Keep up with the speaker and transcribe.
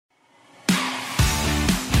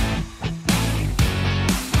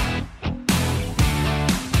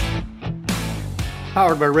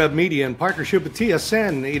Powered by Rev Media in partnership with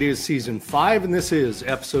TSN. It is Season 5, and this is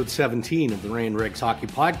Episode 17 of the Rain Regs Hockey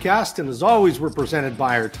Podcast. And as always, we're presented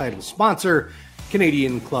by our title sponsor,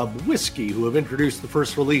 Canadian Club Whiskey, who have introduced the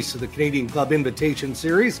first release of the Canadian Club Invitation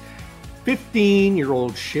Series,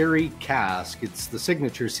 15-year-old Sherry Cask. It's the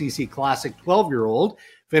signature CC Classic 12-year-old,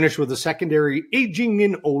 finished with a secondary aging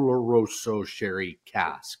in Oloroso Sherry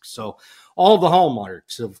Cask. So all the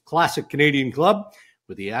hallmarks of classic Canadian Club,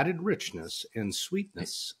 with the added richness and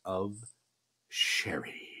sweetness of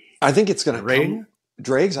sherry. I think it's going to come.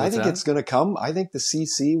 Dregs, I think it's going to come. I think the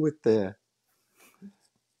CC from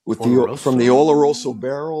the Oloroso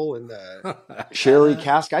barrel and the sherry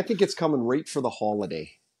cask, I think it's coming right for the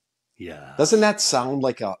holiday. Yeah. Doesn't that sound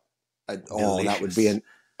like that would be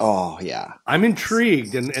yeah. I'm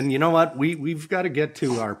intrigued. And you know what? We've got to get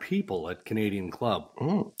to our people at Canadian Club.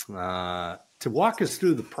 To walk us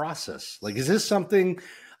through the process. Like, is this something,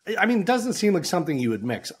 I mean, it doesn't seem like something you would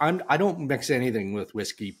mix. I don't mix anything with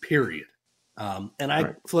whiskey, period. And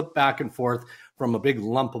I flip back and forth from a big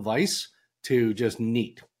lump of ice to just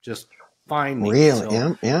neat, just fine. Really?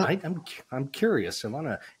 So yeah. I'm curious.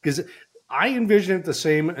 Because I envision it the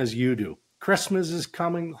same as you do. Christmas is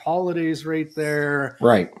coming, holidays right there.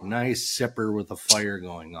 Right. Nice sipper with a fire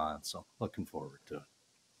going on. So looking forward to it.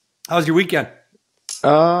 How's your weekend?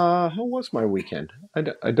 How was my weekend?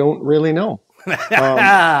 I don't really know.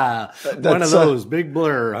 One of those big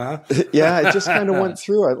blur, huh? Yeah, it just kind of went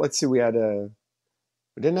through. Let's see, we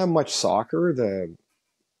didn't have much soccer.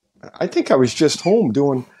 I think I was just home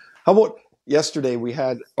doing. How about yesterday? We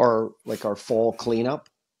had our fall cleanup,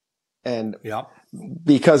 and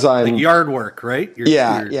because I'm like yard work, right?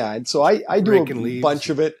 Yeah. And so I do a bunch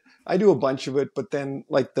of it. But then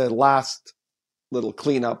like the last little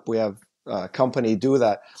cleanup, we have company do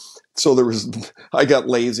that. So I got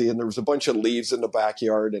lazy and there was a bunch of leaves in the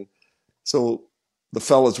backyard. And so the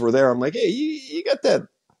fellas were there. I'm like, hey, you got that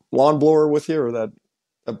lawn blower with you or that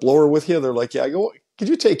blower with you? They're like, yeah. I go, could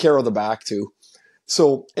you take care of the back too?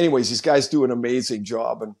 So anyways, these guys do an amazing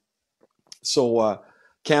job. And so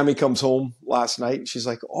Cammie comes home last night and she's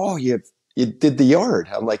like, oh, you did the yard.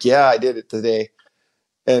 I'm like, yeah, I did it today.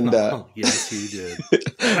 And yes, you did.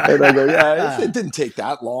 And I go, yeah, it didn't take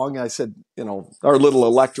that long. I said, our little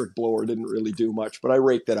electric blower didn't really do much, but I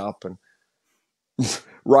raked it up. And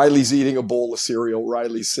Riley's eating a bowl of cereal.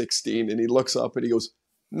 Riley's 16, and he looks up and he goes,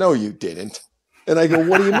 "No, you didn't." And I go,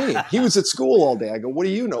 "What do you mean?" He was at school all day. I go, "What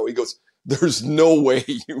do you know?" He goes, "There's no way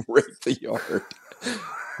you raked the yard."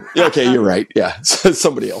 Yeah, okay, you're right. Yeah,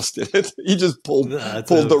 somebody else did it. He just pulled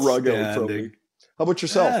the rug out from me. How about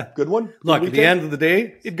yourself? Yeah. Good one? Look, at the end of the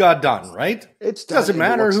day, it got done, right? It doesn't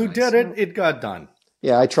matter who did it. It got done.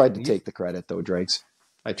 Yeah, I tried to take the credit, though, Dregs.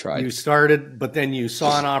 I tried. You started, but then you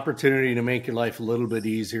saw an opportunity to make your life a little bit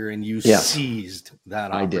easier, and you seized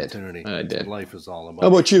that opportunity. I did. Life is all about. How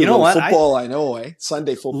about you? You know what? Football, I know, eh?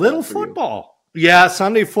 Sunday football. Little football. Yeah,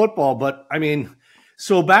 Sunday football. But, I mean,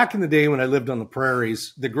 so back in the day when I lived on the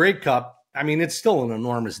prairies, the Grey Cup, I mean, it's still an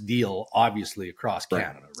enormous deal, obviously, across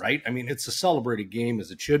Canada, right? I mean, it's a celebrated game as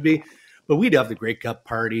it should be, but we'd have the Grey Cup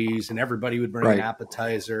parties and everybody would bring an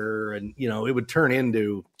appetizer and, it would turn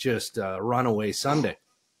into just a runaway Sunday.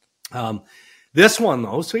 This one,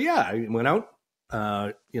 though, so yeah, I went out,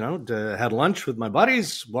 had lunch with my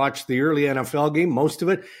buddies, watched the early NFL game, most of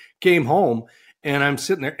it, came home, and I'm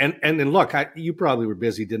sitting there. And then, look, you probably were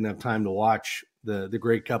busy, didn't have time to watch the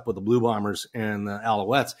Grey Cup with the Blue Bombers and the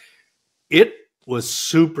Alouettes. It was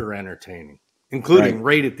super entertaining, including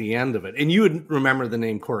right at the end of it. And you would remember the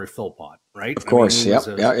name Corey Philpott, right? Of course, yep.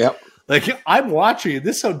 Like, I'm watching it.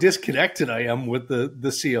 This is how disconnected I am with the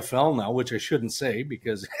CFL now, which I shouldn't say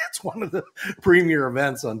because it's one of the premier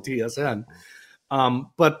events on TSN.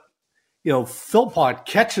 But, Philpott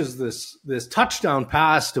catches this touchdown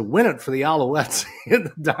pass to win it for the Alouettes in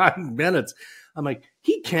the dying minutes. I'm like,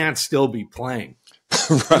 he can't still be playing.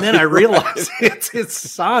 Right, and then I realized it's his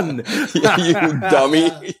son. You dummy.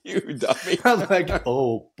 I'm like,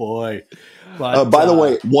 oh, boy. But, by the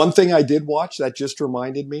way, one thing I did watch that just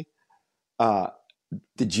reminded me,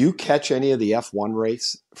 did you catch any of the F1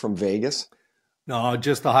 race from Vegas? No,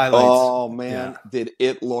 just the highlights. Oh, man, did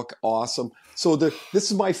it look awesome. So this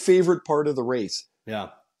is my favorite part of the race.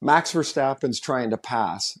 Yeah. Max Verstappen's trying to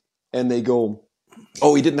pass, and they go,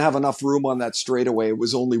 oh, he didn't have enough room on that straightaway. It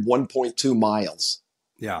was only 1.2 miles.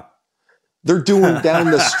 Yeah. They're doing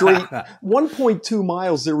down the street 1.2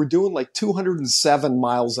 miles. They were doing like 207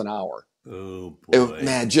 miles an hour. Oh, boy.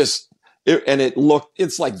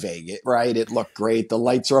 It's like Vegas, right? It looked great. The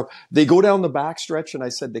lights are up. They go down the backstretch, and I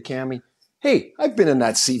said to Cammie, hey, I've been in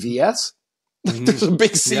that CVS. There's a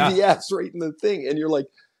big CVS right in the thing. And you're like,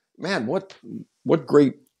 man, what what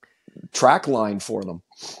great track line for them.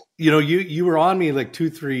 You were on me like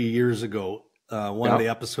 2-3 years ago. One of the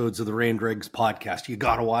episodes of the Rain Dregs podcast. You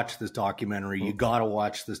got to watch this documentary. You got to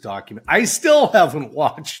watch this document. I still haven't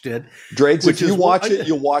watched it. Dregs, if you watch it,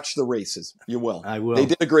 you'll watch the races. You will. I will. They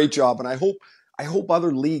did a great job, and I hope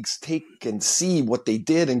other leagues take and see what they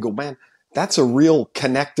did and go, man, that's a real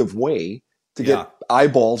connective way to get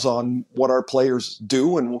eyeballs on what our players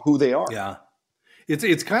do and who they are. Yeah.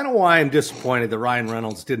 It's kind of why I'm disappointed that Ryan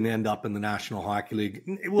Reynolds didn't end up in the National Hockey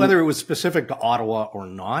League, whether it was specific to Ottawa or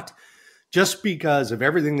not. Just because of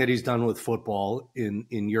everything that he's done with football in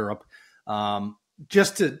Europe, I'm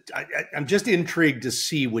just intrigued to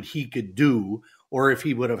see what he could do, or if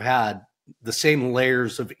he would have had the same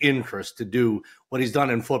layers of interest to do what he's done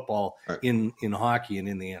in football in hockey and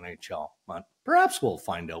in the NHL. But perhaps we'll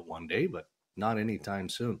find out one day, but not anytime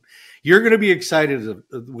soon. You're going to be excited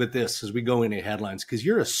with this as we go into headlines because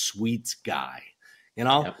you're a sweets guy.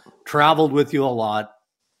 Traveled with you a lot.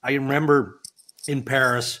 I remember in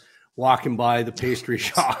Paris walking by the pastry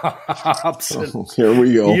shops. Here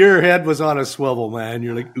we go. Your head was on a swivel, man.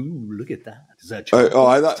 You're like, ooh, look at that. Is that chocolate?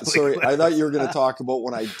 I thought you were going to talk about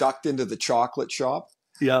when I ducked into the chocolate shop.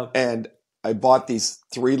 Yeah. And I bought these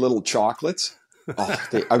 3 little chocolates.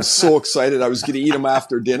 I was so excited. I was going to eat them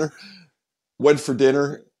after dinner. Went for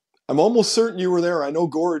dinner. I'm almost certain you were there. I know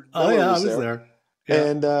Gord. I was there. Yeah.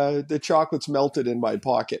 And the chocolates melted in my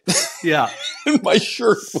pocket. Yeah. And my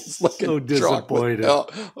shirt was like so disappointed.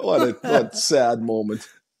 What a sad moment.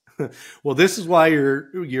 Well, this is why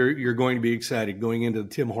you're going to be excited going into the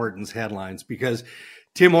Tim Hortons headlines, because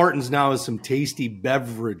Tim Hortons now has some tasty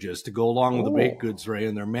beverages to go along with the baked goods, Ray,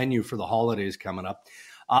 and their menu for the holidays coming up.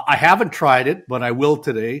 I haven't tried it, but I will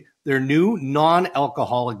today. Their new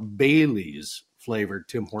non-alcoholic Baileys flavored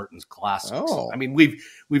Tim Hortons classics. I mean,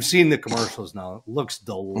 we've seen the commercials now. It looks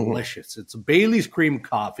delicious. It's a Bailey's cream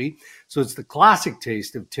coffee, so it's the classic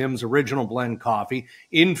taste of Tim's original blend coffee,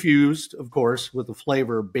 infused, of course, with the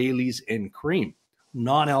flavor of Bailey's and cream,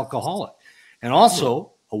 non-alcoholic, and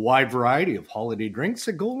also a wide variety of holiday drinks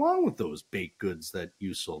that go along with those baked goods that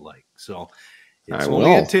you so like. So it's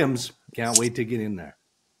only at Tim's. Can't wait to get in there.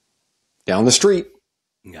 Down the street.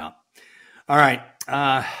 Yeah. All right.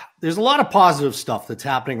 There's a lot of positive stuff that's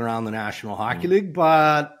happening around the National Hockey League,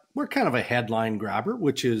 but we're kind of a headline grabber,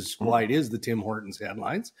 which is why it is the Tim Hortons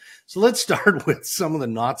headlines. So let's start with some of the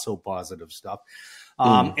not so positive stuff.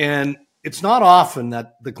 And it's not often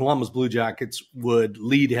that the Columbus Blue Jackets would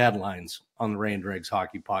lead headlines on the Rain Dregs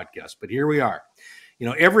Hockey Podcast, but here we are.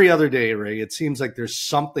 Every other day, Ray, it seems like there's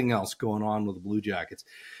something else going on with the Blue Jackets.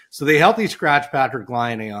 So they healthy scratched Patrick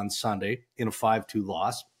Laine on Sunday in a 5-2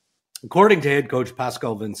 loss. According to head coach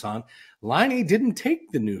Pascal Vincent, Laine didn't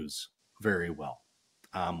take the news very well.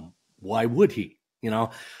 Why would he?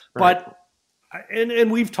 But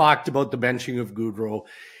and we've talked about the benching of Gaudreau.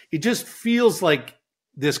 It just feels like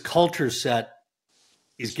this culture set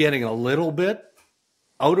is getting a little bit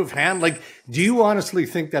out of hand. Like, do you honestly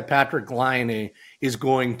think that Patrick Laine is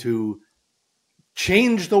going to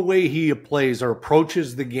change the way he plays or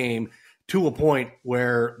approaches the game to a point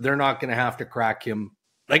where they're not going to have to crack him?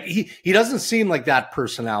 Like, he doesn't seem like that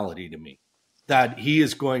personality to me, that he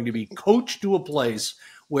is going to be coached to a place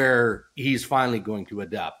where he's finally going to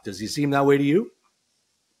adapt. Does he seem that way to you?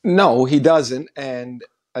 No, he doesn't. And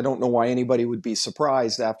I don't know why anybody would be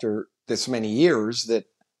surprised after this many years that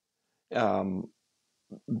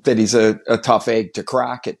he's a tough egg to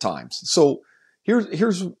crack at times. So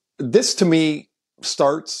here's this to me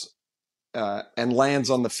starts and lands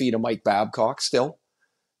on the feet of Mike Babcock still,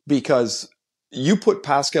 because you put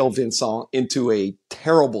Pascal Vincent into a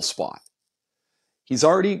terrible spot.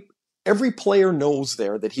 Every player knows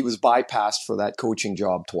there that he was bypassed for that coaching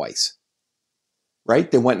job twice, right?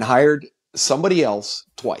 They went and hired somebody else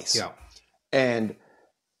twice. Yeah. And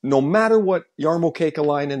no matter what Jarmo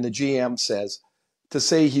Kekalainen, the GM, says, to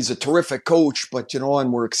say he's a terrific coach, but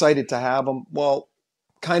and we're excited to have him. Well,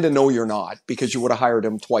 kind of no, you're not, because you would have hired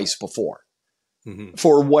him twice before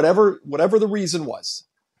for whatever the reason was.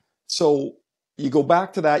 So you go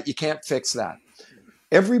back to that. You can't fix that.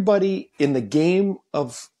 Everybody in the game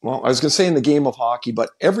of, I was going to say in the game of hockey, but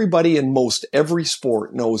everybody in every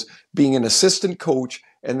sport knows being an assistant coach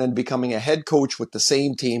and then becoming a head coach with the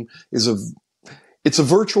same team it's a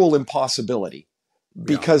virtual impossibility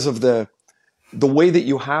because of the way that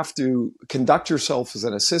you have to conduct yourself as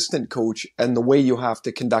an assistant coach and the way you have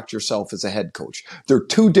to conduct yourself as a head coach. They're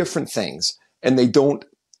two different things, and they don't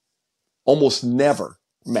almost never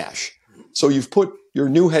mesh. So you've put your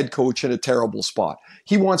new head coach in a terrible spot.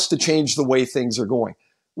 He wants to change the way things are going.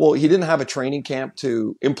 Well, he didn't have a training camp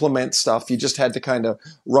to implement stuff. He just had to kind of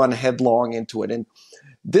run headlong into it. And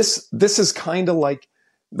this is kind of like,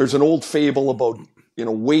 there's an old fable about,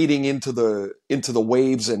 wading into the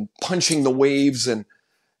waves and punching the waves. And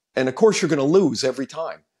of course you're going to lose every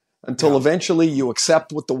time until eventually you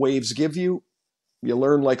accept what the waves give you. You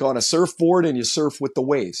learn like on a surfboard and you surf with the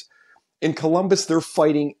waves. In Columbus, they're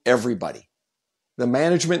fighting everybody. The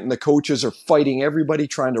management and the coaches are fighting everybody,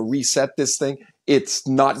 trying to reset this thing. It's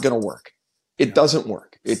not going to work. It doesn't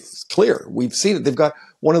work. It's clear. We've seen it. They've got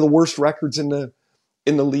one of the worst records in the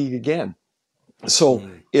league again. So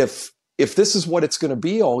if this is what it's going to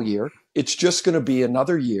be all year, it's just going to be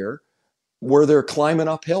another year where they're climbing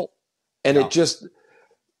uphill. And it's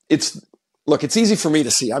easy for me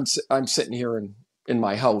to see. I'm sitting here in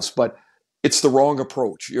my house, but it's the wrong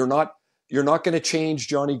approach. You're not going to change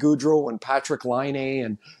Johnny Gaudreau and Patrick Laine,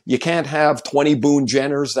 and you can't have 20 Boone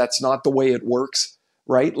Jenners. That's not the way it works,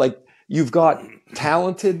 right? Like, you've got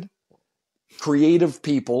talented, creative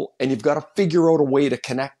people, and you've got to figure out a way to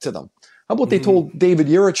connect to them. How about they told David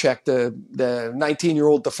Jiricek, the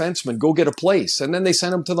 19-year-old defenseman, go get a place, and then they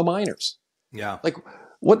sent him to the minors? Yeah. Like,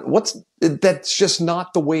 that's just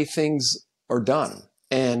not the way things are done.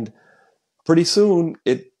 And pretty soon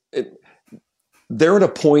they're at a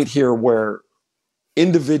point here where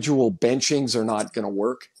individual benchings are not going to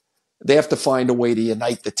work. They have to find a way to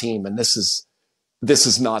unite the team, and this is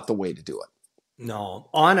not the way to do it. No,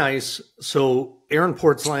 on ice. So Aaron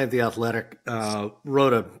Portzline of The Athletic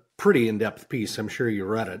wrote a pretty in-depth piece. I'm sure you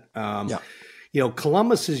read it.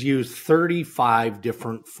 Columbus has used 35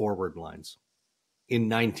 different forward lines in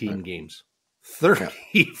 19 games.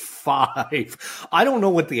 35. I don't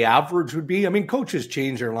know what the average would be. I mean, coaches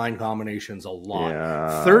change their line combinations a lot.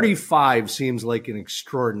 Yeah. 35 seems like an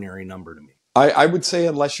extraordinary number to me. I would say,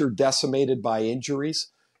 unless you're decimated by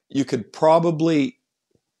injuries, you could probably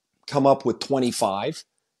come up with 25.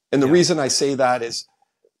 And the reason I say that is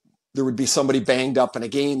there would be somebody banged up in a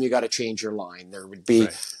game. You got to change your line. There would be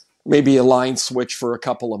maybe a line switch for a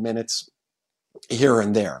couple of minutes here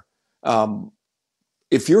and there.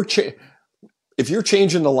 If you're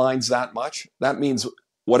changing the lines that much, that means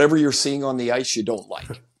whatever you're seeing on the ice, you don't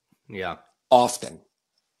like. Often.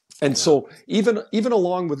 And so even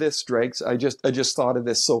along with this, Dregs, I just thought of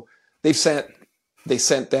this. So they sent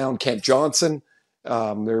down Kent Johnson,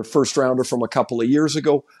 their first rounder from a couple of years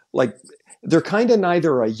ago. Like, they're kind of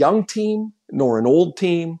neither a young team nor an old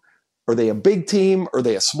team. Are they a big team? Are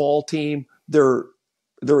they a small team? They're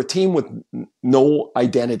a team with no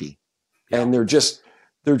identity, and they're just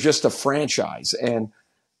a franchise, and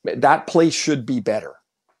that place should be better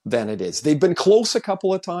than it is. They've been close a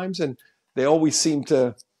couple of times, and they always seem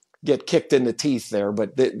to get kicked in the teeth there.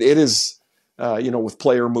 But it is, with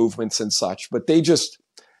player movements and such. But they just,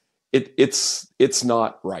 it's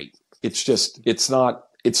not right. It's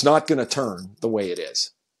not going to turn the way it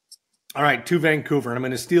is. All right, to Vancouver, and I'm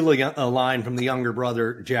going to steal a line from the younger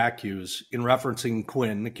brother, Jack Hughes, in referencing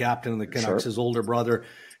Quinn, the captain of the Canucks, his older brother.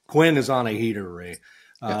 Quinn is on a heater, Ray.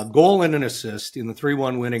 Goal and an assist in the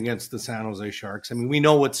 3-1 win against the San Jose Sharks. I mean, we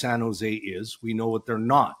know what San Jose is. We know what they're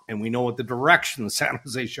not. And we know what the direction the San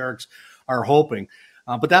Jose Sharks are hoping.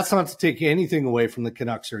 But that's not to take anything away from the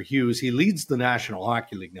Canucks or Hughes. He leads the National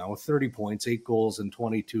Hockey League now with 30 points, 8 goals, and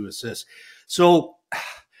 22 assists. So,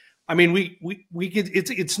 I mean, we could,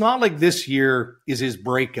 it's not like this year is his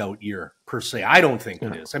breakout year per se. I don't think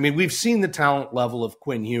it is. I mean, we've seen the talent level of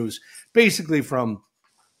Quinn Hughes basically from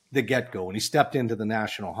the get-go when he stepped into the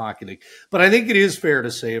National Hockey League. But I think it is fair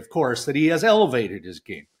to say, of course, that he has elevated his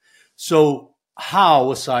game. So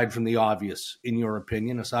how, aside from the obvious, in your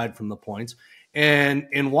opinion, aside from the points,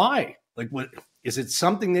 and why? Like, what is it?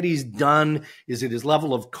 Something that he's done? Is it his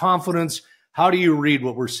level of confidence? How do you read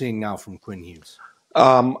what we're seeing now from Quinn Hughes?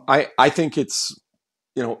 I think it's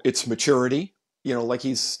maturity. Like,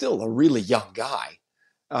 he's still a really young guy,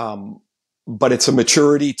 but it's a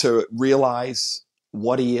maturity to realize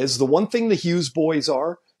what he is. The one thing the Hughes boys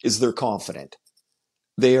is they're confident.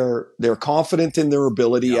 They're confident in their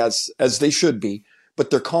ability as they should be, but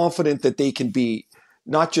they're confident that they can be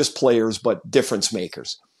not just players, but difference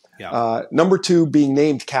makers. Number 2, being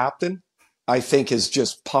named captain, I think has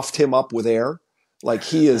just puffed him up with air. Like,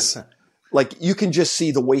 he is, like, you can just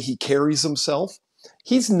see the way he carries himself.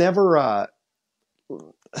 He's never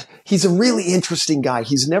he's a really interesting guy.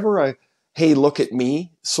 He's never a, hey, look at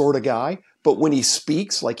me sort of guy. But when he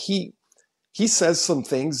speaks, like, he says some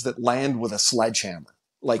things that land with a sledgehammer.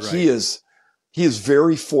 Like, he is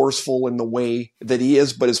very forceful in the way that he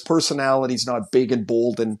is, but his personality is not big and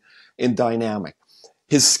bold and dynamic.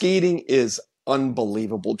 His skating is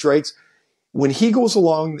unbelievable. Drake's, when he goes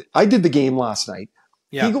along, I did the game last night.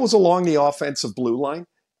 Yeah. He goes along the offensive blue line.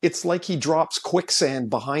 It's like he drops quicksand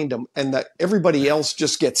behind him and that everybody else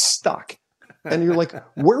just gets stuck. And you're like,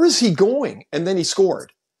 where is he going? And then he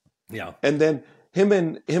scored. Yeah. And then him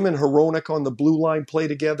and Hronek on the blue line play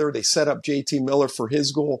together. They set up JT Miller for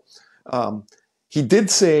his goal. He did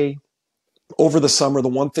say over the summer, the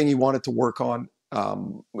one thing he wanted to work on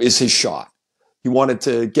is his shot. He wanted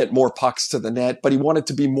to get more pucks to the net, but he wanted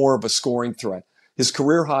to be more of a scoring threat. His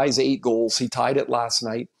career high is 8 goals. He tied it last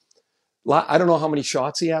night. I don't know how many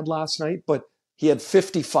shots he had last night, but he had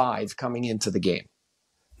 55 coming into the game.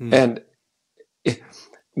 And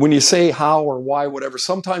when you say how or why, whatever,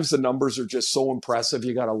 sometimes the numbers are just so impressive.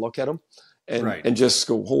 You got to look at them and just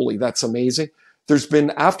go, holy, that's amazing. There's been,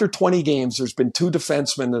 after 20 games, there's been 2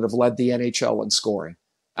 defensemen that have led the NHL in scoring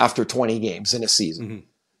after 20 games in a season. Mm-hmm.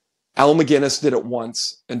 Al McGinnis did it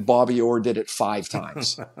once, and Bobby Orr did it 5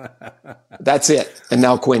 times. That's it. And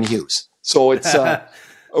now Quinn Hughes. So it's a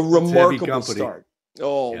remarkable start.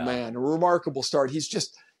 Oh, man, a remarkable start. He's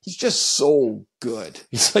just so good.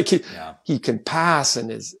 He's like, he can pass, and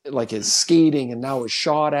his skating, and now his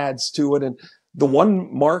shot adds to it. And the one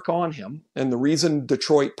mark on him, and the reason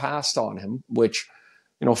Detroit passed on him, which,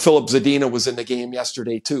 Philip Zadina was in the game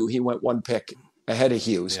yesterday too. He went 1 pick ahead of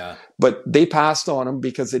Hughes, but they passed on him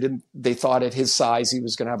because they thought at his size, he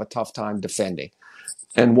was going to have a tough time defending.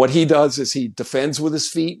 And what he does is he defends with his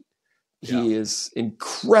feet. He is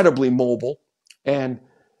incredibly mobile. And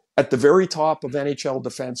at the very top of NHL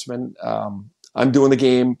defensemen, I'm doing the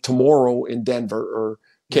game tomorrow in Denver, or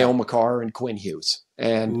Cale Makar and Quinn Hughes.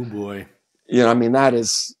 And, oh boy,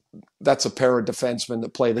 that's a pair of defensemen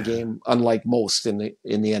that play the game unlike most in the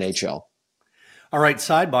NHL. All right,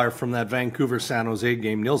 sidebar from that Vancouver-San Jose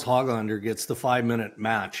game, Nils Hoglander gets the 5-minute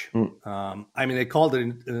match. They called it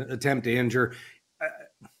an attempt to injure.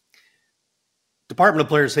 Department of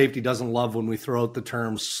Player Safety doesn't love when we throw out the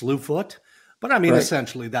term slew foot, but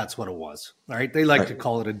essentially that's what it was. All right, they like to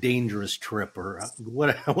call it a dangerous trip or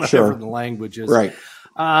whatever the language is. Right.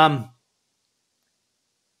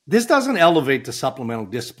 This doesn't elevate to supplemental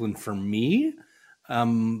discipline for me.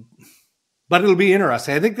 But it'll be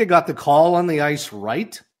interesting. I think they got the call on the ice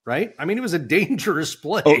right? It was a dangerous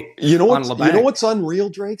play. Oh, you know what's unreal,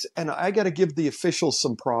 Drakes? And I got to give the officials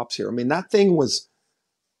some props here. that thing was,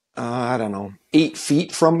 8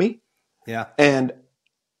 feet from me. Yeah. And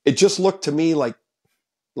it just looked to me like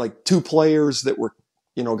 2 players that were,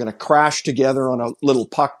 going to crash together on a little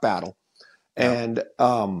puck battle. Yeah. And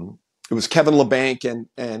it was Kevin LeBanc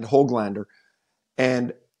and Hoglander.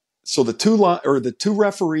 And so the 2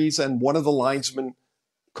 referees and one of the linesmen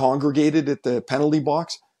congregated at the penalty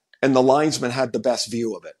box, and the linesman had the best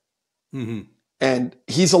view of it. Mm-hmm. And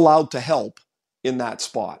he's allowed to help in that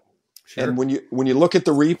spot. Sure. And when you look at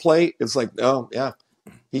the replay, it's like, oh yeah,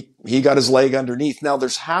 he got his leg underneath. Now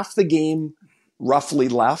there's half the game roughly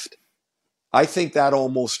left. I think that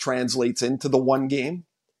almost translates into the 1 game.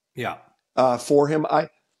 Yeah. For him,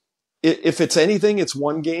 if it's anything, it's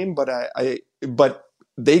 1 game, but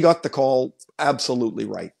they got the call absolutely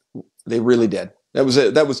right. They really did. That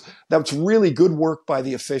was really good work by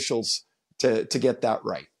the officials to get that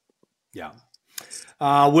right. Yeah.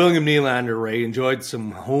 William Nylander, Ray, enjoyed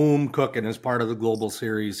some home cooking as part of the Global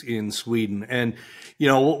Series in Sweden. And,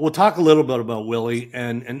 we'll talk a little bit about Willie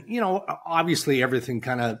and obviously everything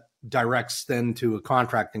kind of directs then to a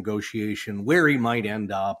contract negotiation, where he might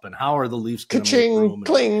end up and how are the Leafs going to make room.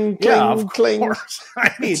 Cling, of cling.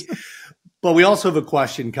 Course. But we also have a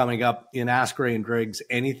question coming up in Ask Ray and Driggs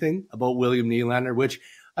Anything about William Nylander, which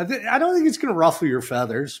I don't think it's going to ruffle your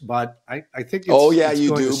feathers, but I think it's you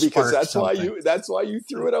going do, to because that's something. why you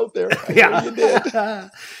threw it out there. Yeah, you did.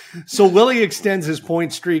 So Willie extends his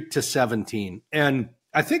point streak to 17, and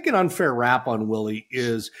I think an unfair rap on Willie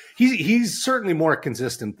is he's certainly more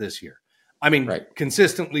consistent this year.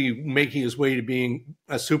 Consistently making his way to being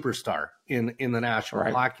a superstar in the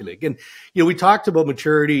National Hockey League. And, we talked about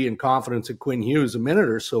maturity and confidence at Quinn Hughes a minute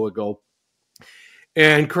or so ago.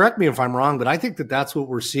 And correct me if I'm wrong, but I think that's what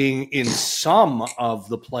we're seeing in some of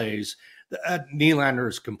the plays that Nylander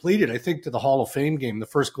has completed. I think to the Hall of Fame game, the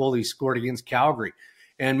first goal he scored against Calgary.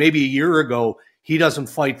 And maybe a year ago, he doesn't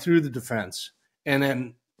fight through the defense and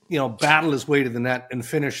then, battle his way to the net and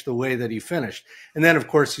finish the way that he finished. And then, of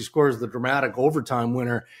course, he scores the dramatic overtime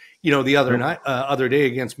winner, the other day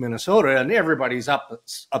against Minnesota. And everybody's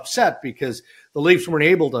upset because the Leafs weren't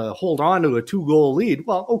able to hold on to a 2-goal lead.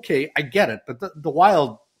 Well, okay, I get it. But the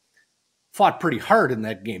Wild fought pretty hard in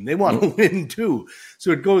that game. They want to win too.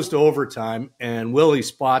 So it goes to overtime, and Willie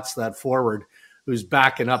spots that forward who's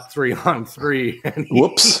backing up 3-on-3. And he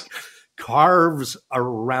carves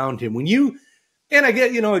around him. When you And I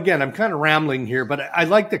get, again, I'm kind of rambling here, but I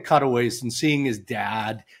like the cutaways and seeing his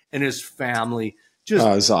dad and his family just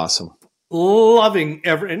it's awesome. Loving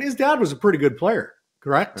and his dad was a pretty good player,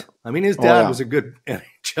 correct? I mean, his dad was a good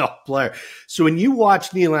NHL player. So when you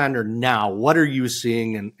watch Nylander now, what are you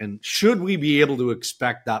seeing? And should we be able to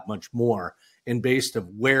expect that much more in based of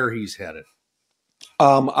where he's headed?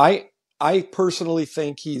 I personally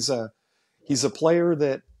think he's a player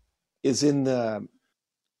that is in the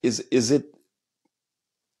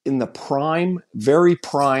prime, very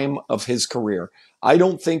prime of his career. I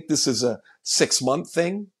don't think this is a 6-month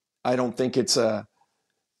thing. I don't think it's a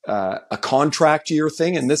contract year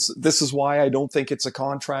thing. And this is why I don't think it's a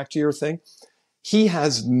contract year thing. He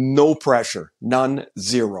has no pressure, none,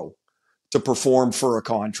 zero, to perform for a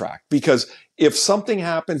contract. Because if something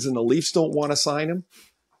happens and the Leafs don't want to sign him,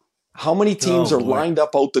 how many teams are lined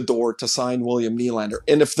up out the door to sign William Nylander?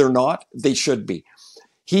 And if they're not, they should be.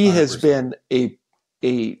 He 100%. Has been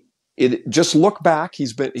just look back.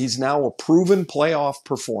 He's now a proven playoff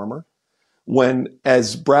performer. When,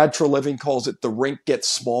 as Brad Treliving calls it, the rink gets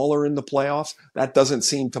smaller in the playoffs, that doesn't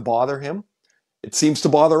seem to bother him. It seems to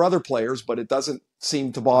bother other players, but it doesn't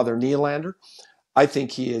seem to bother Nylander. I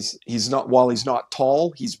think he's not, while he's not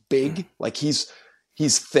tall, he's big. Like he's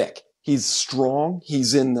thick. He's strong.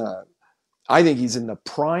 I think he's in the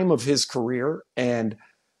prime of his career, and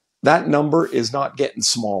that number is not getting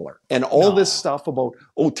smaller. And all this stuff about,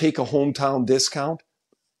 take a hometown discount,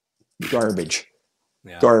 garbage.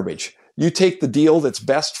 Yeah. Garbage. You take the deal that's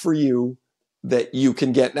best for you that you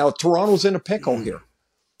can get. Now, Toronto's in a pickle here.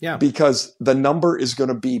 Yeah. Because the number is going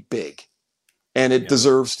to be big, and it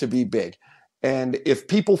deserves to be big. And if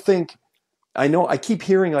people think, I keep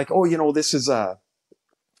hearing like, this is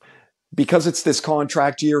because it's this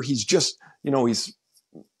contract year, he's just,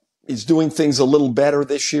 he's doing things a little better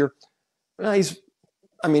this year. He's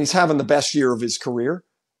having the best year of his career,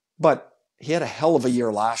 but he had a hell of a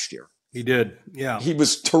year last year. He did. Yeah. He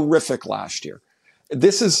was terrific last year.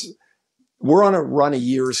 We're on a run of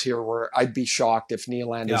years here where I'd be shocked if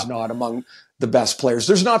Nylander's not among the best players.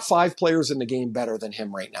 There's not 5 players in the game better than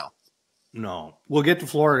him right now. No. We'll get to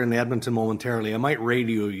Florida and Edmonton momentarily. I might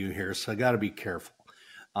radio you here, so I got to be careful.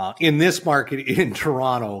 In this market in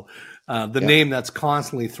Toronto, name that's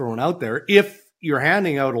constantly thrown out there, if you're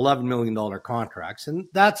handing out $11 million contracts, and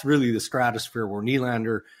that's really the stratosphere where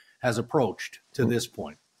Nylander has approached to this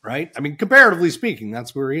point. Right? I mean, comparatively speaking,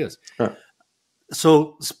 that's where he is. Huh.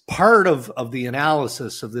 So part of the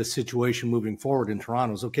analysis of this situation moving forward in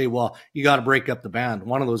Toronto is, okay, well, you got to break up the band.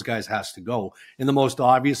 One of those guys has to go. And the most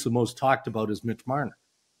obvious, the most talked about is Mitch Marner.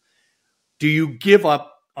 Do you give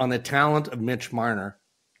up on the talent of Mitch Marner?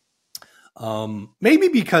 Maybe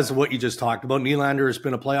because of what you just talked about. Nylander has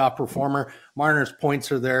been a playoff performer. Marner's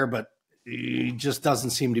points are there, but he just doesn't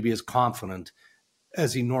seem to be as confident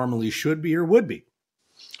as he normally should be or would be.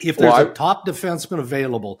 If there's a top defenseman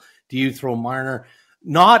available, do you throw Marner?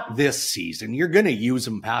 Not this season. You're going to use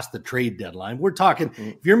him past the trade deadline. We're talking,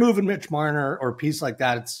 if you're moving Mitch Marner or a piece like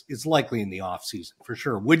that, it's likely in the offseason for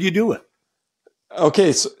sure. Would you do it?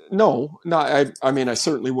 Okay, so no. I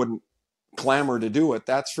certainly wouldn't clamor to do it.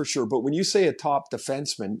 That's for sure. But when you say a top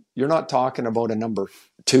defenseman, you're not talking about a number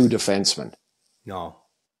 2 defenseman. No.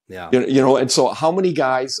 Yeah. And so how many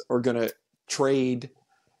guys are going to trade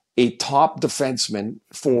a top defenseman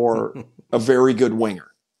for a very good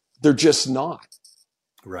winger? They're just not.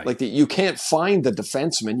 Right. Like you can't find the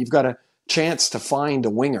defenseman. You've got a chance to find a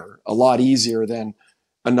winger a lot easier than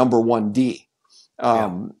a number 1 D.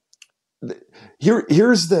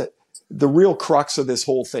 Here's the real crux of this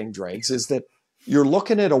whole thing, Dregs, is that you're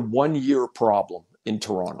looking at a 1-year problem in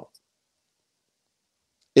Toronto.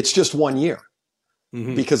 It's just 1 year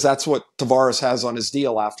because that's what Tavares has on his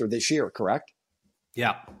deal after this year, correct?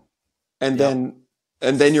 Yeah. And then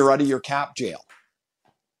you're out of your cap jail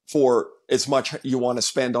for as much you want to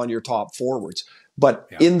spend on your top forwards. But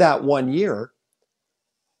in that 1 year,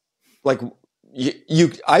 like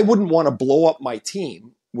I wouldn't want to blow up my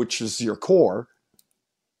team, which is your core,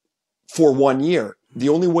 for 1 year. The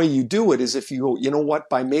only way you do it is if you go, you know what,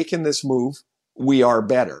 by making this move, we are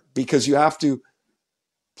better. Because you have to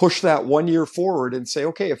push that 1 year forward and say,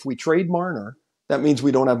 okay, if we trade Marner, that means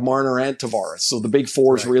we don't have Marner and Tavares. So the big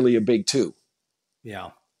 4 is really a big 2. Yeah.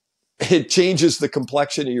 It changes the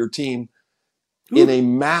complexion of your team in a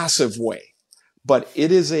massive way. But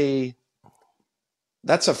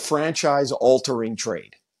that's a franchise altering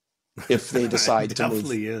trade if they decide to move.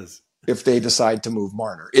 Definitely is. If they decide to move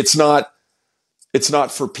Marner. It's not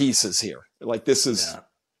for pieces here. Like this is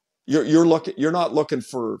you're not looking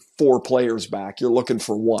for 4 players back. You're looking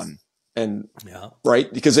for 1. And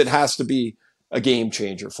right? Because it has to be a game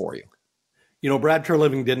changer for you. Brad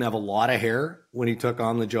Treliving didn't have a lot of hair when he took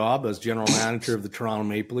on the job as general manager of the Toronto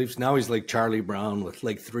Maple Leafs. Now he's like Charlie Brown with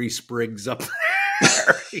like 3 sprigs up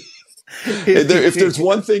there. If there's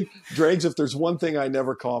one thing, Dregs, if there's one thing I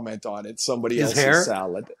never comment on, it's somebody His else's hair?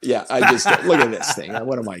 salad. Yeah, I just look at this thing.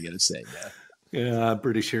 What am I going to say? Yeah, I'm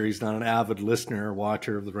pretty sure he's not an avid listener or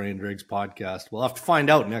watcher of the Rain Dregs podcast. We'll have to find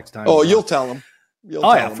out next time. Oh, you'll tell him.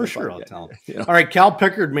 For sure, I'll tell him. Yeah. All right, Cal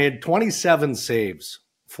Pickard made 27 saves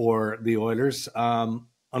for the Oilers.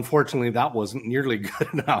 Unfortunately, that wasn't nearly good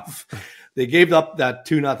enough. They gave up that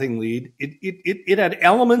 2-0 lead. It had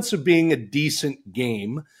elements of being a decent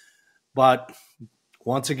game, but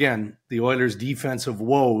once again, the Oilers' defensive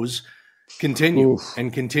woes continue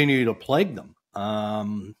to plague them.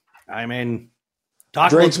 I mean,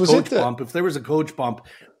 talk about coach bump. If there was a coach bump,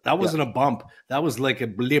 that wasn't a bump. That was like a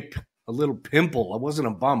blip, a little pimple. It wasn't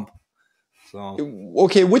a bump. So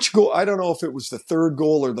okay, which goal? I don't know if it was the 3rd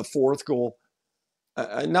goal or the 4th goal.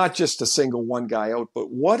 Not just a single one guy out,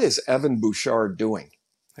 but what is Evan Bouchard doing?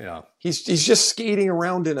 Yeah, he's just skating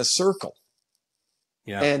around in a circle.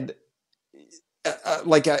 Yeah, and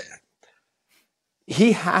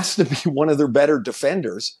he has to be one of their better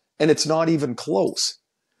defenders, and it's not even close.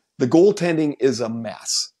 The goaltending is a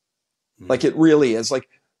mess. Like, it really is. Like,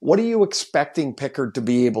 what are you expecting Pickard to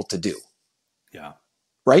be able to do? Yeah.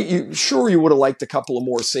 Right? You would have liked a couple of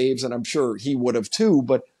more saves, and I'm sure he would have too,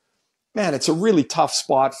 but man, it's a really tough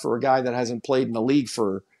spot for a guy that hasn't played in the league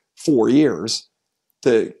for 4 years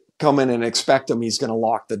to come in and expect him he's going to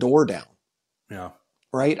lock the door down. Yeah.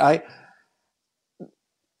 Right?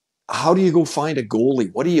 How do you go find a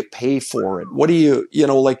goalie? What do you pay for it? What do you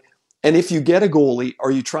and if you get a goalie, are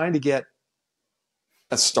you trying to get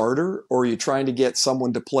a starter, or are you trying to get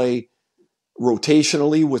someone to play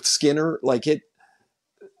rotationally with Skinner?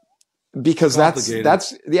 Because that's going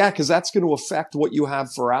to affect what you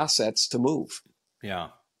have for assets to move. Yeah.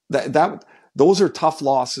 Those are tough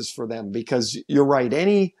losses for them, because you're right.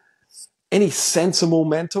 Any sense of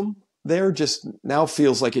momentum there just now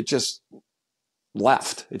feels like it just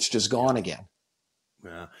left. It's just gone again.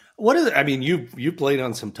 Yeah. What is it? I mean, you played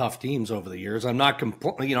on some tough teams over the years. I'm not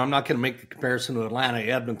I'm not going to make the comparison to Atlanta,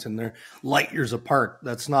 Edmonton. They're light years apart.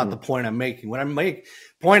 That's not the point I'm making.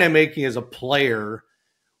 Point I'm making as a player,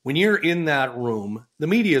 when you're in that room, the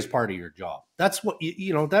media is part of your job. That's what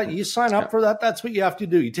that you sign up for that. That's what you have to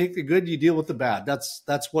do. You take the good, you deal with the bad.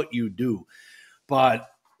 That's what you do. But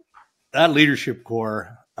that leadership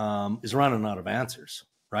core is running out of answers.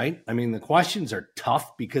 Right? I mean, the questions are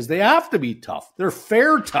tough because they have to be tough. They're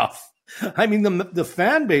fair tough. I mean, the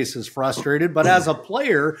fan base is frustrated, but as a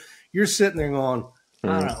player, you're sitting there going, I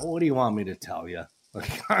don't know, what do you want me to tell you?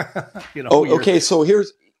 Okay, so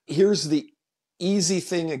here's the easy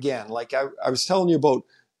thing again. Like I was telling you about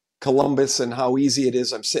Columbus and how easy it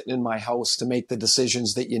is. I'm sitting in my house to make the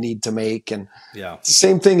decisions that you need to make. And it's the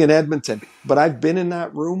same thing in Edmonton. But I've been in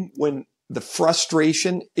that room when the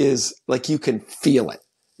frustration is like, you can feel it.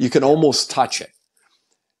 You can almost touch it.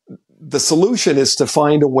 The solution is to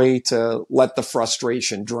find a way to let the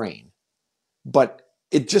frustration drain. But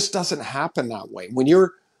it just doesn't happen that way. When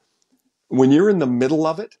you're in the middle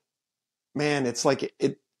of it, man, it's like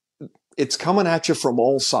it's coming at you from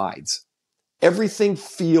all sides. Everything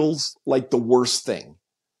feels like the worst thing.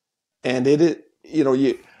 And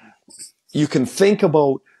you can think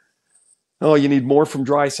about, you need more from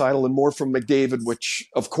Draisaitl and more from McDavid, which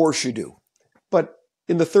of course you do. But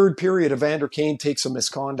in the 3rd period, Evander Kane takes a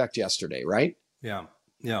misconduct yesterday, right? Yeah.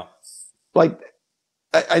 Yeah. Like,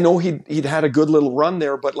 I know he'd had a good little run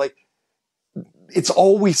there, but like, it's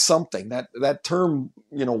always something. That term,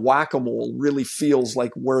 whack-a-mole, really feels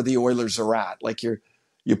like where the Oilers are at. Like, you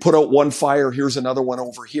put out one fire, here's another one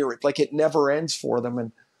over here. It never ends for them.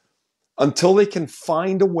 And until they can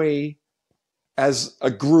find a way as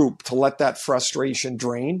a group to let that frustration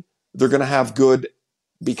drain, they're going to have good,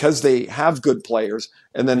 because they have good players,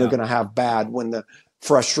 and then they're going to have bad when the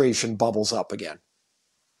frustration bubbles up again.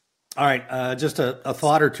 All right, just a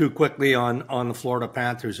thought or two quickly on the Florida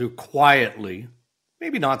Panthers, who quietly,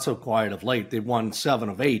 maybe not so quiet of late, they've won 7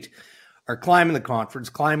 of 8, are climbing the conference,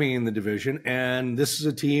 climbing in the division, and this is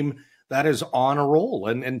a team that is on a roll.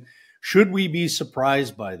 And should we be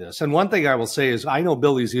surprised by this? And one thing I will say is, I know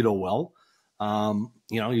Billy Zito well.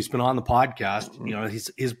 He's been on the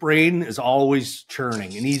podcast. His brain is always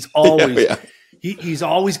churning, and he's always he's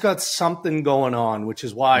always got something going on, which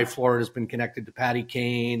is why Florida's been connected to Patty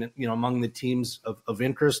Kane, among the teams of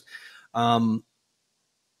interest.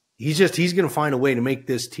 He's going to find a way to make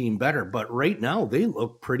this team better. But right now, they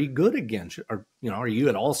look pretty good again. Are you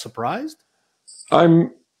at all surprised?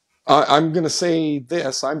 I'm going to say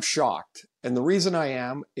this. I'm shocked. And the reason I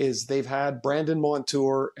am is they've had Brandon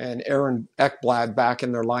Montour and Aaron Ekblad back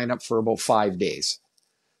in their lineup for about 5 days.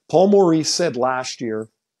 Paul Maurice said last year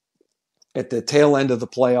at the tail end of the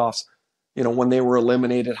playoffs, when they were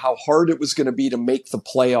eliminated, how hard it was going to be to make the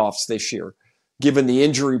playoffs this year, given the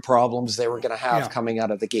injury problems they were going to have coming out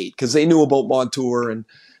of the gate. Because they knew about Montour and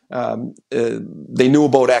they knew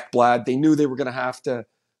about Ekblad. They knew they were going to have to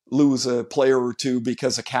lose a player or two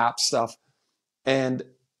because of cap stuff. And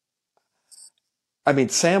I mean,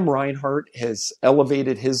 Sam Reinhart has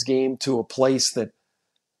elevated his game to a place that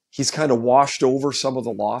he's kind of washed over some of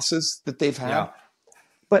the losses that they've had. Yeah.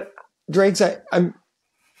 But Dregs, I'm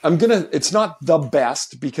gonna. It's not the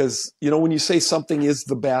best because when you say something is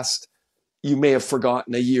the best, you may have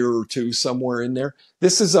forgotten a year or two somewhere in there.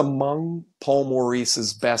 This is among Paul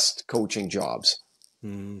Maurice's best coaching jobs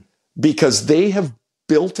because they have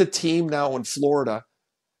built a team now in Florida.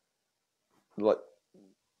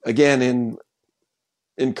 Again,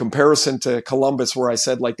 in comparison to Columbus, where I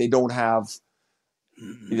said they don't have,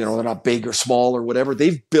 they're not big or small or whatever.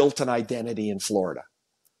 They've built an identity in Florida.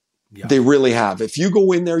 Yeah. They really have. If you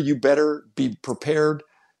go in there, you better be prepared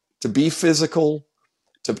to be physical,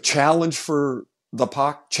 to challenge for the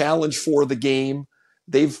puck, challenge for the game.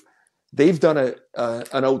 They've done an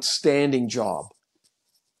outstanding job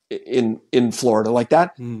in Florida like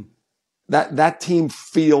that. That team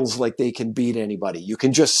feels like they can beat anybody. You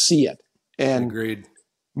can just see it. And agreed.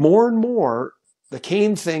 More and more, the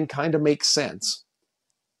Kane thing kind of makes sense.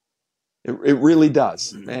 It really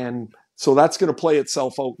does. And so that's going to play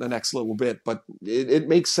itself out in the next little bit, but it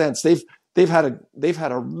makes sense. They've had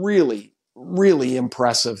a really, really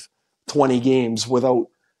impressive 20 games without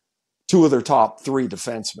two of their top three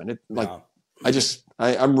defensemen.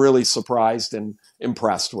 I'm really surprised and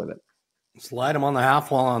impressed with it. Slide him on the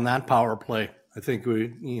half wall on that power play. I think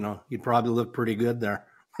he'd probably look pretty good there.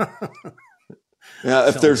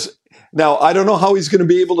 Yeah, now I don't know how he's going to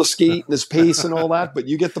be able to skate and his pace and all that, but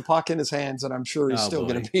you get the puck in his hands, and I'm sure he's still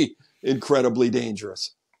going to be incredibly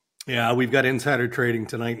dangerous. Yeah, we've got insider trading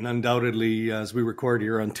tonight, and undoubtedly, as we record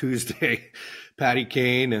here on Tuesday, Patty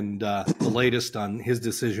Kane and the latest on his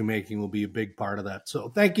decision making will be a big part of that. So,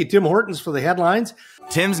 thank you, Tim Hortons, for the headlines.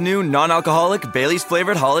 Tim's new non-alcoholic Bailey's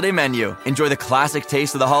flavored holiday menu. Enjoy the classic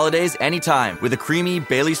taste of the holidays anytime with a creamy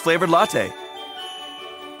Bailey's flavored latte.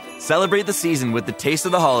 Celebrate the season with the taste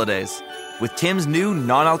of the holidays with Tim's new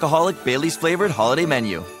non-alcoholic Bailey's flavored holiday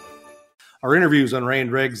menu. Our interviews on Ray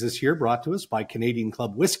and Dregs this year brought to us by Canadian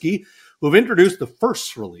Club Whiskey, who have introduced the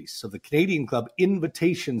first release of the Canadian Club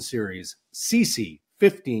Invitation Series, CC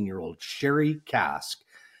 15-year-old Sherry Cask.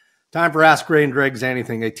 Time for Ask Ray and Dregs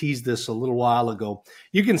Anything. I teased this a little while ago.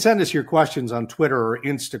 You can send us your questions on Twitter or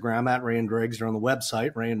Instagram at Ray and Dregs or on the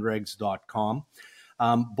website, rayandregs.com.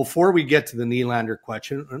 Before we get to the Nylander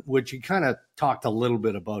question, which you kind of talked a little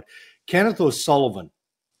bit about, Kenneth O'Sullivan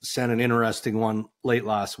sent an interesting one late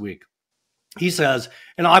last week. He says,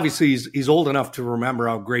 and obviously he's old enough to remember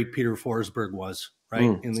how great Peter Forsberg was, right,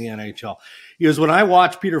 in the NHL. He goes, when I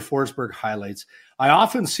watch Peter Forsberg highlights, I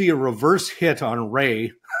often see a reverse hit on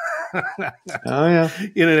Ray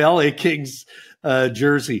in an LA Kings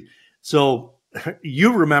jersey. So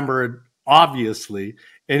you remember it, obviously.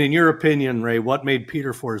 And in your opinion, Ray, what made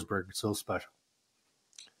Peter Forsberg so special?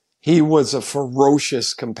 He was a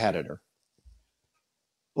ferocious competitor.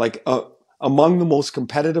 Among the most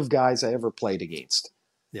competitive guys I ever played against.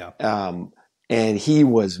 Yeah. And he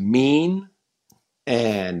was mean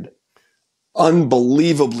and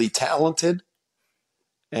unbelievably talented,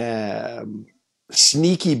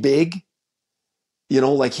 sneaky big. He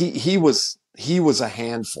was a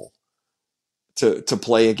handful to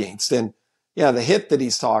play against. And yeah, the hit that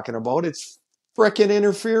he's talking about, it's frickin'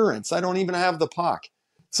 interference. I don't even have the puck.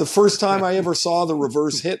 It's the first time I ever saw the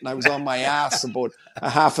reverse hit, and I was on my ass about a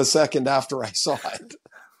half a second after I saw it.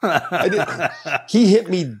 He hit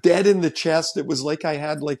me dead in the chest. It was like I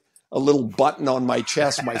had a little button on my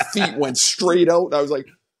chest. My feet went straight out. I was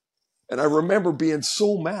and I remember being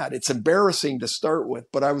so mad. It's embarrassing to start with,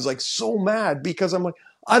 but I was so mad because I'm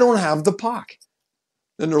I don't have the puck.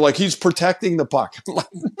 And they're like, he's protecting the puck. I'm like,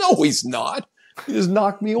 no, he's not. He just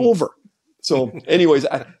knocked me over. So anyways,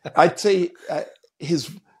 I'd say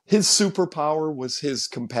his superpower was his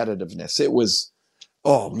competitiveness. It was,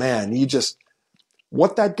 oh man,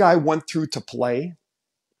 what that guy went through to play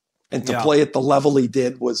and to play at the level he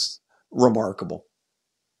did was remarkable.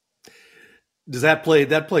 Does that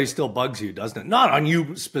play still bugs you, doesn't it? Not on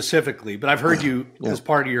you specifically, but I've heard you as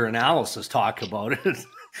part of your analysis talk about it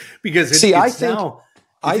because it's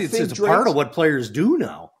a part of what players do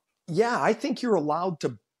now. Yeah, I think you're allowed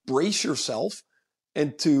to brace yourself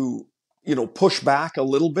and to, push back a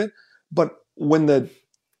little bit. But when the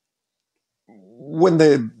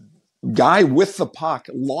guy with the puck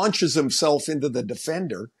launches himself into the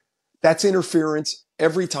defender, that's interference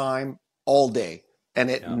every time, all day, and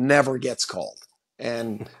it never gets called.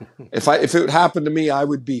 And if it happened to me, I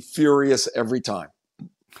would be furious every time.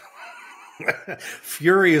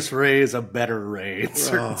 Furious Ray is a better Ray in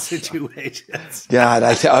certain situations. God,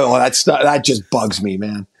 that just bugs me,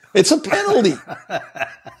 man. It's a penalty.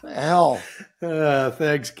 Hell.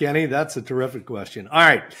 Thanks, Kenny. That's a terrific question. All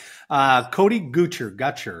right. Cody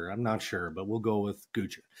Gutcher. I'm not sure, but we'll go with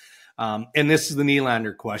Gutcher. And this is the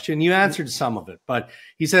Nylander question. You answered some of it, but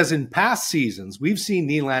he says in past seasons, we've seen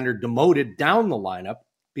Nylander demoted down the lineup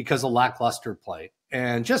because of lackluster play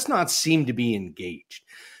and just not seem to be engaged.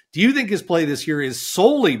 Do you think his play this year is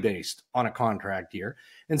solely based on a contract year?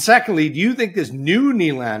 And secondly, do you think this new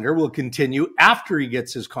Nylander will continue after he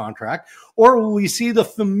gets his contract, or will we see the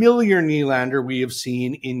familiar Nylander we have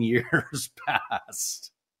seen in years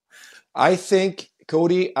past? I think,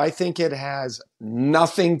 Cody, it has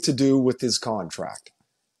nothing to do with his contract.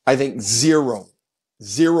 I think 0%.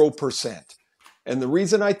 And the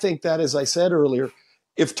reason I think that, as I said earlier,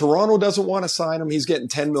 if Toronto doesn't want to sign him, he's getting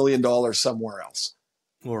 $10 million somewhere else.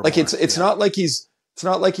 It's not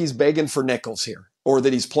like he's begging for nickels here, or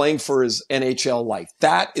that he's playing for his NHL life.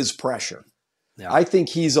 That is pressure. Yeah. I think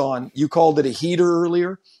he's on, you called it a heater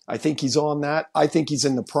earlier. I think he's on that. I think he's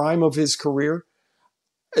in the prime of his career.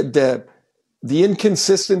 The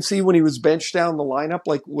inconsistency when he was benched down the lineup,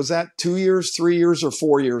 was that 2 years, 3 years, or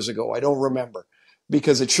 4 years ago? I don't remember,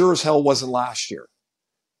 because it sure as hell wasn't last year.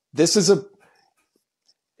 This is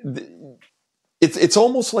it's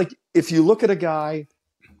almost like if you look at a guy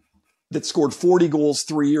that scored 40 goals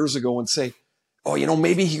 3 years ago and say, oh,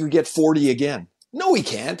 maybe he could get 40 again. No, he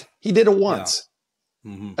can't. He did it once.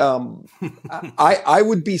 Yeah. Mm-hmm. I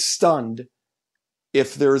would be stunned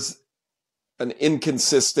if there's an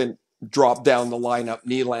inconsistent drop down the lineup,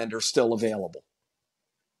 Nylander still available,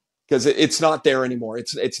 because it's not there anymore.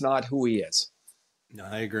 It's not who he is.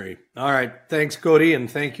 I agree. All right. Thanks, Cody.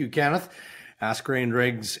 And thank you, Kenneth. Ask Ray and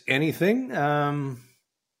Dregs anything.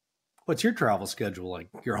 What's your travel schedule like?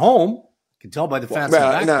 You're home. You can tell by the fancy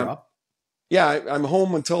backdrop. I'm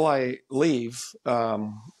home until I leave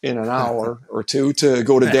in an hour or two to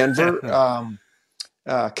go to Denver.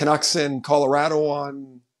 Canucks in Colorado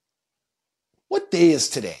on, what day is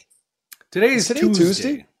today? Today's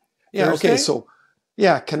Tuesday. Yeah. Thursday? Okay. So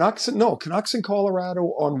Canucks in Colorado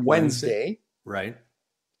on Wednesday. Right.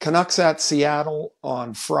 Canucks at Seattle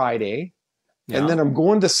on Friday. Yeah. And then I'm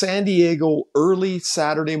going to San Diego early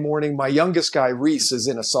Saturday morning. My youngest guy, Reese, is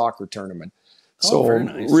in a soccer tournament. So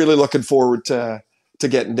nice. Really looking forward to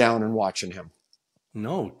getting down and watching him.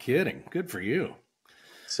 No kidding. Good for you.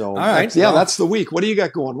 So, all right. That's the week. What do you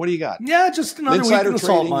got going? What do you got? Yeah, just another week in the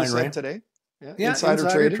salt mine, right? Today. Yeah, insider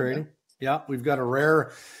trading. Yeah, we've got a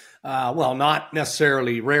rare, not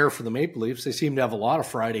necessarily rare for the Maple Leafs. They seem to have a lot of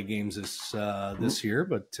Friday games this year.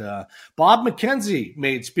 But Bob McKenzie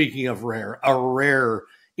made, speaking of rare, a rare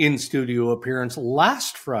in-studio appearance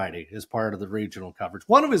last Friday as part of the regional coverage.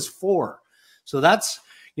 One of his 4. So that's,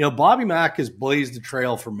 Bobby Mack has blazed a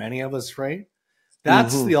trail for many of us, right?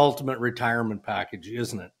 That's the ultimate retirement package,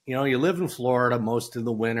 isn't it? You live in Florida most of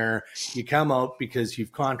the winter. You come out because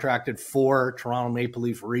you've contracted 4 Toronto Maple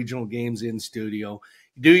Leaf regional games in studio.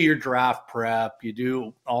 You do your draft prep. You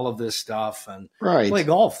do all of this stuff and play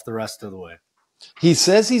golf the rest of the way. He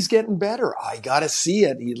says he's getting better. I got to see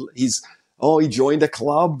it. He joined a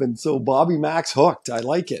club, and so Bobby Mack's hooked. I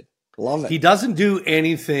like it. Love it. He doesn't do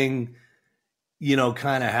anything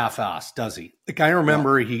kind of half-assed, does he? I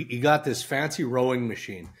remember he got this fancy rowing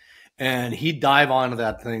machine, and he'd dive onto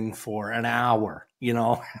that thing for an hour,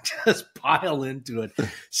 just pile into it.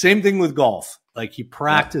 Same thing with golf. He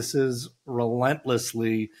practices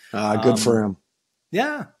relentlessly. Good for him.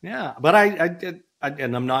 Yeah. But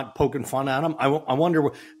and I'm not poking fun at him. I wonder,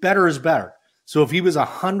 better is better. So if he was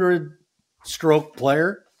 100-stroke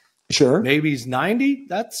player, sure, maybe he's 90.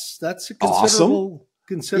 That's a considerable. Awesome.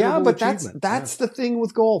 Yeah, but that's the thing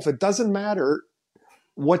with golf. It doesn't matter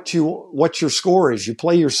what your score is. You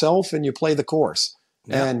play yourself and you play the course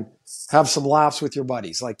and have some laughs with your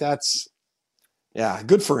buddies. That's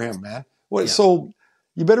good for him, man. So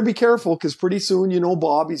you better be careful, because pretty soon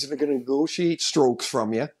Bobby's going to negotiate strokes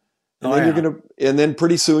from you, and then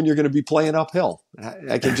pretty soon you're going to be playing uphill.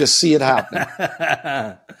 I can just see it happening.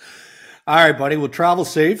 All right, buddy. Well, travel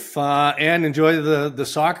safe and enjoy the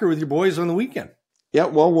soccer with your boys on the weekend. Yeah,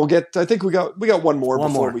 well, we'll get. I think we got one more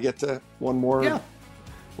before we get to one more. Yeah,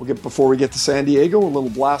 before we get to San Diego, a little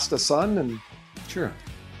blast of sun, and sure.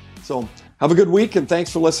 So have a good week, and thanks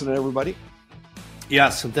for listening, everybody.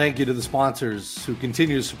 Yes, and thank you to the sponsors who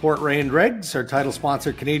continue to support Ray and Dregs, our title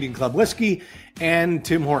sponsor, Canadian Club Whiskey, and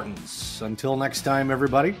Tim Hortons. Until next time,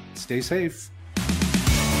 everybody, stay safe.